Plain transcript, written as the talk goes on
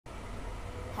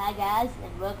Hi guys,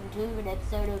 and welcome to an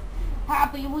episode of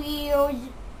Happy Wheels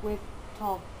with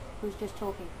Tom, who's just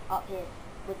talking up here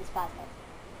with his backpack.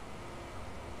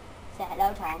 Say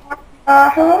hello, Tom.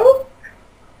 Uh-huh.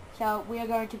 So we are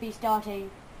going to be starting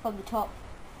from the top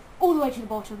all the way to the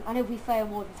bottom, and if we fail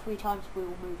more than 3 times, we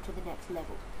will move to the next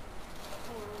level.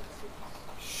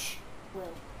 Shh,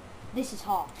 Will. This is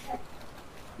hard.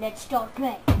 Let's start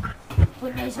playing.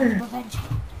 With Nason's Revenge.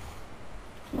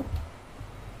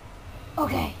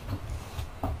 Okay.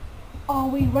 Are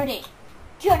we ready?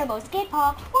 Geronimo skate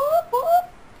park. Whoop, whoop.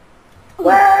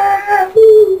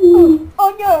 Wahoo!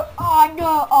 Oh no! Oh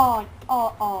no!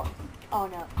 Oh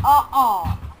no!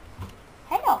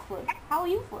 Hello, Foot. How are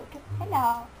you, Foot?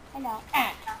 Hello.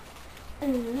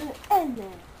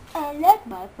 I like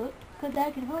my foot because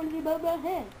I can hold it above my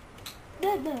head.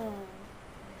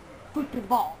 Foot to the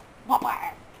ball.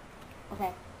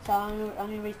 Okay, so I'm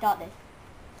gonna restart this.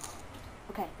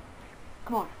 Okay,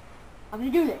 come on. I'm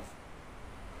gonna do this.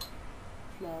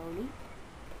 Slowly.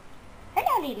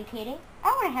 Hello, little kitty. I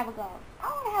wanna have a go.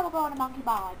 On the monkey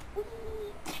bars.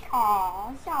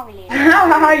 Aw, sorry,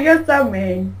 little. You're so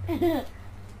mean.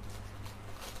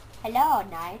 Hello,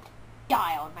 Knight.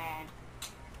 Die, old man.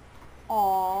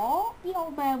 Aw, the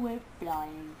old man went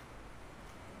flying.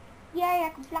 Yay, I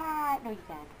can fly. No, you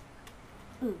can't.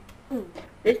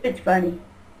 This bit's funny.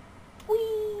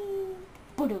 Whee!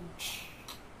 Boom.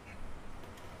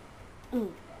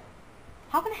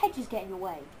 How can hedges get in your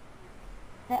way?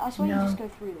 I swear you just go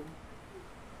through them.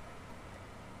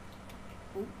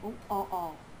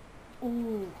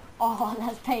 Oh,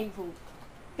 that's painful.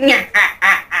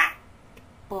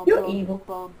 Bum, You're bum, evil.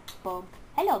 Bum.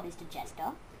 Hello, Mr.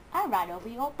 Jester. I ran over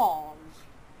your balls.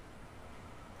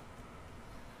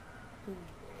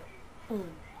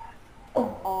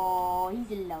 Oh,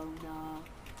 he's a loner.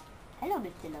 Hello,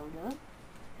 Mr. Loner.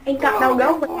 Ain't got no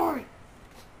girlfriend.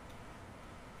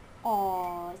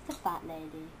 Oh, it's the fat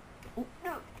lady. Oh,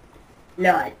 no.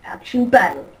 Live action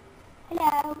battle.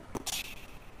 Hello.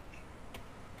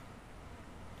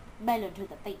 Melon to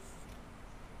the face.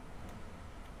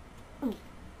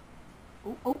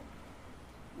 Oh.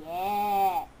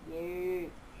 Yeah.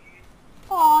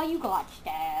 Oh, you got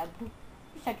stabbed.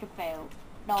 You're such a fail.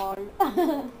 Lol.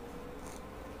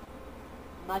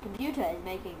 My computer is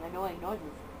making annoying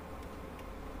noises.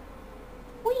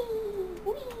 Whee!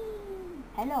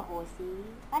 Hello, horsey.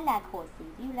 I like horsey.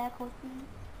 Do you like horsey?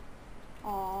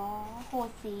 Oh,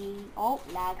 horsey. Oh,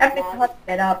 lag. That bit's hot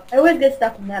set up. There was good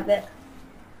stuff in that bit.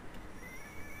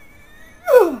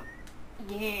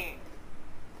 Yeah.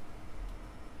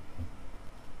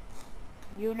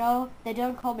 You know, they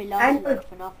don't call me Lancelot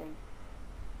for nothing.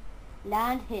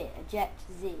 Land here, eject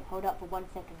Z. Hold up for 1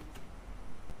 second.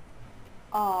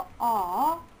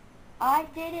 I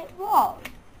did it wrong.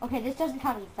 Okay, this doesn't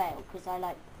count as a fail, because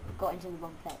I, got into the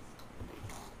wrong place.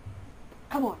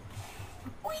 Come on.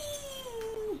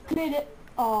 Whee! Cleared it.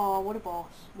 Oh, what a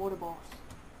boss.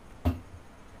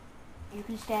 You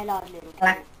can stay alive, little kid.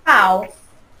 Like, ow.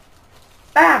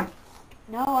 Bam.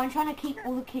 No, I'm trying to keep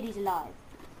all the kiddies alive.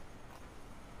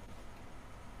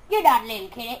 You're not a little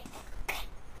kitty.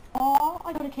 Oh,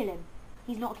 I gotta kill him.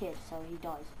 He's not a kid, so he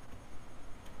dies.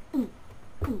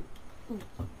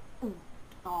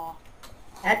 Oh.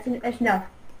 That's enough.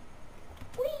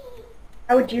 Whee!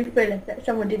 How would you feel if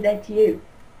someone did that to you?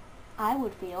 I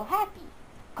would feel happy.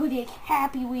 'Cause it's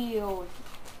Happy Wheels.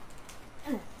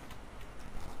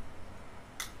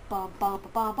 Bum bum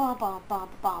bum bum bum bum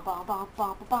bum bum bum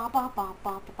bum bum bum bum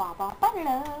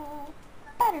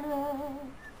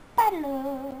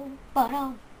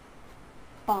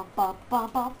bum bum bum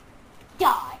bum.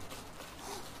 Die.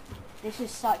 This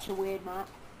is such a weird map.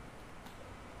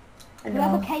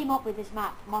 Whoever came up with this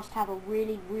map must have a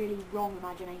really, really wrong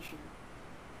imagination.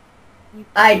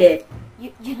 I did.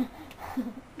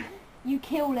 You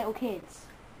kill little kids.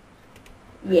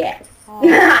 Yes. Oh,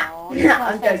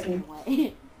 I'm joking.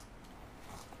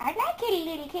 I like kitty,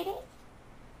 little kitty.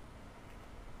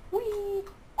 Whee!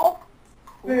 Oh,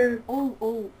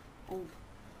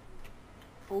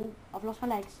 I've lost my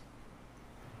legs.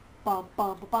 Bum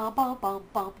bum bum bum bum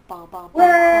bum bum bum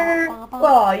bum.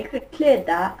 Oh, you could clear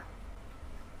that.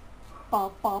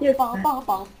 Bum bum Yes, bum bum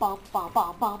bum bum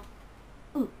bum bum.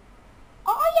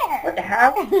 Oh yeah! What the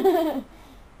hell?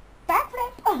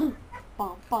 Backflip!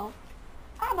 Bum.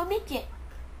 I'm a midget.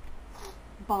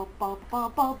 Bum.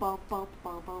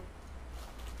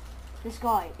 This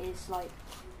guy is like...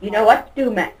 You know what to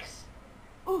do, Max.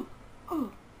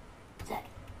 Zed.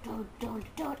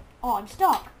 Don't. Oh, I'm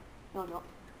stuck. No, I'm not.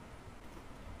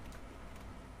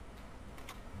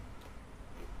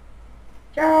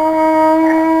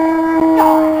 Charge!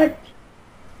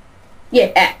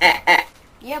 Yeah.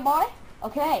 Yeah, boy.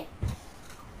 Okay.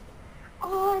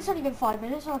 Oh, it's only been 5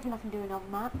 minutes. I reckon I can do another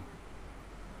map.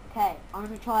 Okay, I'm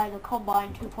gonna try the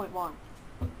Combine 2.1.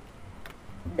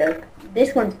 Look,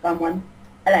 this one's a fun one.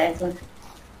 I like this one.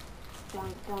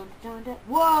 Dun, dun, dun, dun.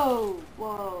 Whoa!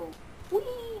 Whoa!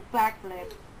 Whee!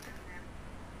 Backflip.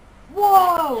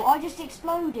 Whoa! I just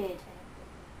exploded.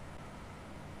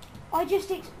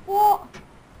 What?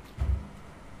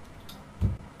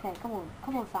 Okay, come on,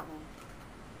 fat man.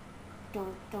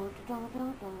 Dun, dun, dun,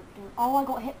 dun, dun, dun. Oh, I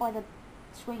got hit by the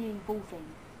swinging ball thing.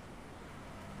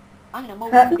 I'm gonna mow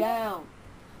you down.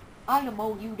 I'm gonna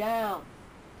mow you down.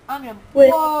 I'm gonna.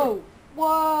 Wait. Whoa!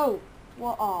 Whoa!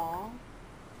 What? Aw.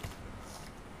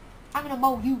 I'm gonna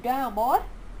mow you down, boy.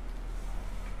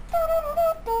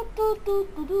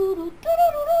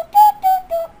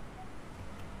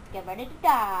 Get ready to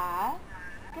die.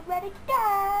 Get ready to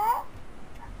die.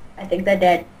 I think they're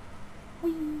dead.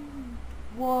 Whee.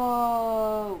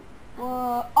 Whoa.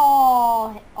 Whoa.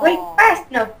 Oh. Wait, fast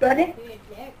enough, buddy.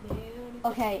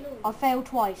 Okay, I failed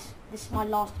twice. This is my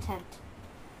last attempt.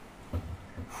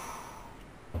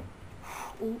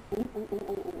 Ooh, ooh, ooh, ooh,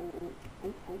 ooh, ooh, ooh,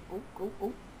 ooh, ooh, ooh, ooh,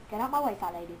 ooh. Get out my way,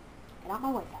 fat lady. Get out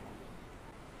my way, fat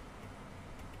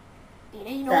lady. It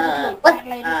ain't no good, fat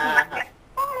lady.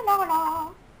 La la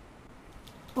la.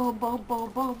 Boom, boom,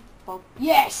 boom, boom, boom.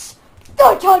 Yes!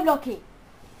 Third time lucky!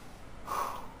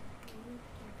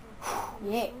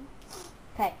 Yeah.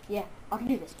 Okay, yeah, I can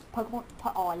do this. Pokemon.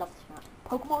 Oh, I love this map.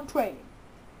 Pokemon training.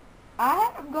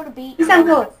 I am gonna be.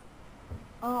 Santos.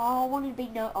 Oh, I wanted to be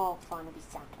no. Oh, fine, I'll be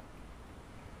Santa.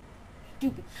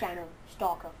 Stupid Santa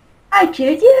stalker. I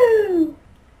choose you.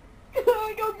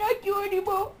 I don't like you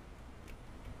anymore.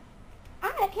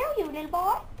 I'm gonna kill you, little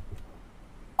boy.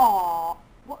 Oh,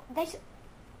 what they?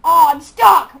 Oh, I'm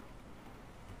stuck.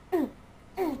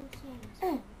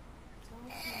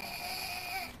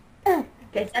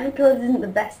 Okay, Santa Claus isn't the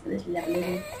best at this level, is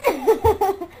he?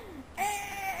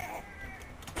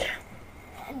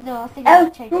 No, I think I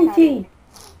should change that. L14.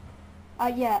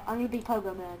 Yeah, I'm gonna be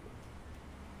Pogo Man.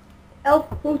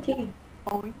 L14.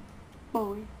 Boing,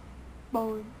 boing,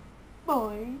 boing,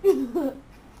 boing.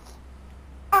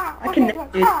 Ah, I can never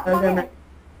do the Pogo Man.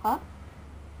 Huh?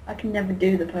 I can never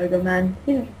do the Pogo Man.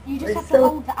 You just It's have to so-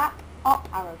 hold the up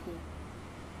arrow key.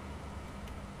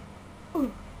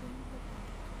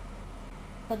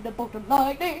 Thunderbolt and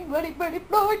lightning, ready, ready,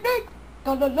 lightning!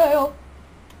 Galileo,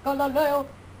 Galileo,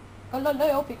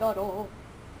 Galileo Figaro.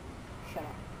 Shut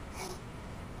up.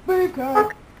 Bigger.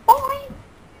 Boing!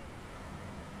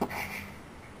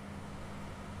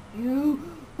 You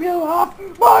blew off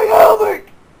my helmet!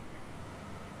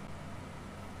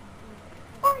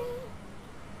 Boing!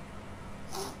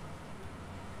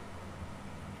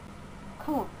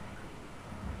 Come on.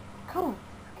 Come on.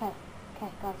 Okay,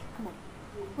 guys, come on.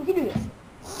 We can do this.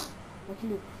 We can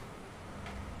do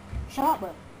this. Shut up, bro.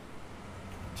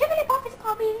 Jigglypuff is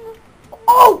coming!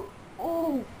 Oh!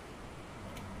 Oh!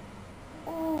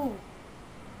 Oh!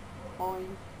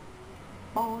 Boing.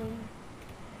 Boing.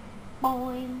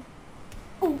 Boing.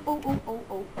 Oh, oh, oh, oh,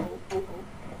 oh, oh, oh, oh,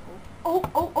 oh,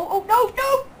 oh, oh, oh, no, no,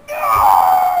 no!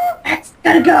 Max,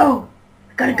 gotta go.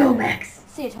 Gotta go, Max.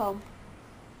 See you, Tom.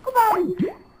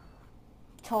 Goodbye.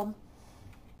 Tom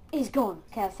is gone.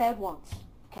 Okay, I failed once.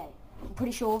 Okay, I'm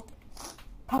pretty sure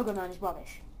Pogo Man is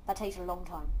rubbish. That takes a long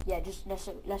time. Yeah, just let's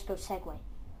go Segway.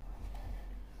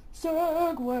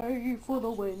 Segway for the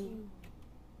win.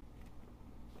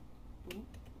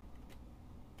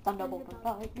 Thunderbolt and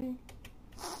lightning.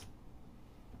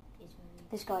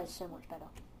 This guy is so much better.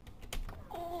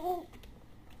 Oh.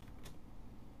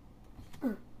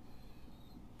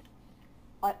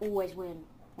 I always win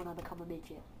when I become a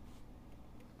midget.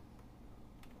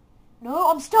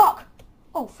 No, I'm stuck!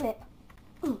 Oh, flip.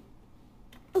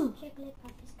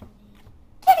 Jigglypuff is coming.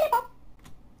 Jigglypuff!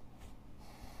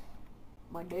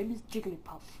 My name is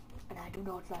Jigglypuff, and I do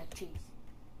not like cheese.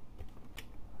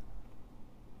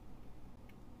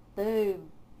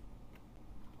 Boom.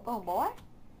 Oh, boy.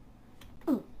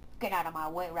 Get out of my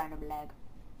way, random leg.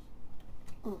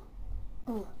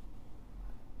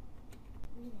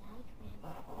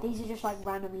 These are just like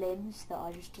random limbs that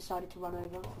I just decided to run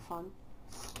over for fun.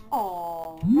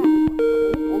 Oh,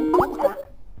 Tom's back.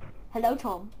 Hello,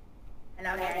 Tom.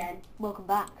 Hello, again. Welcome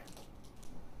back.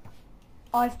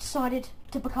 I've decided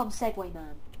to become Segway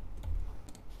Man.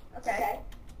 Okay.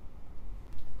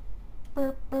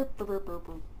 Burp, burp, burp, burp, burp,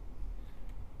 burp.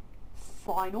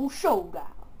 Final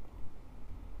showdown.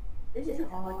 This is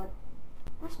hard.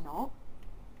 It's not.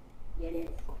 Yeah, it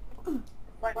is.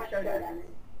 What showdown?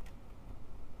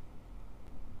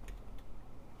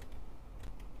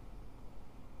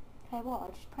 Hey, what? I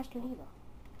just pressed the lever.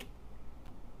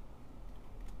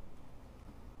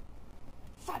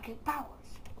 Psychic powers.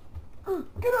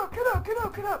 Get up, get up, get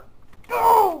up, get up.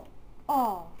 Oh!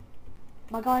 Oh.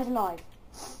 My guy's alive.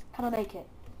 Can I make it?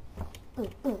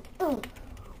 Wiggle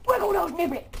those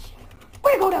niblets.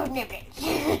 Wiggle those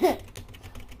niblets.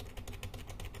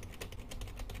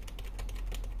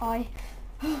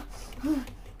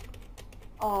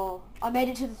 Oh, I made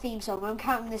it to the theme song. I'm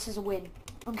counting this as a win.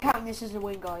 I'm counting this as a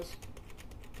win, guys.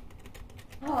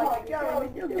 Oh,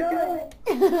 you're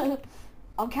going.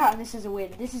 I'm counting this as a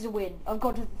win. This is a win. I've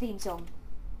got to the theme song.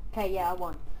 Okay, yeah, I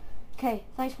won. Okay,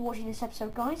 thanks for watching this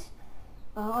episode, guys.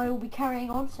 I will be carrying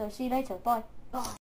on, so see you later. Bye.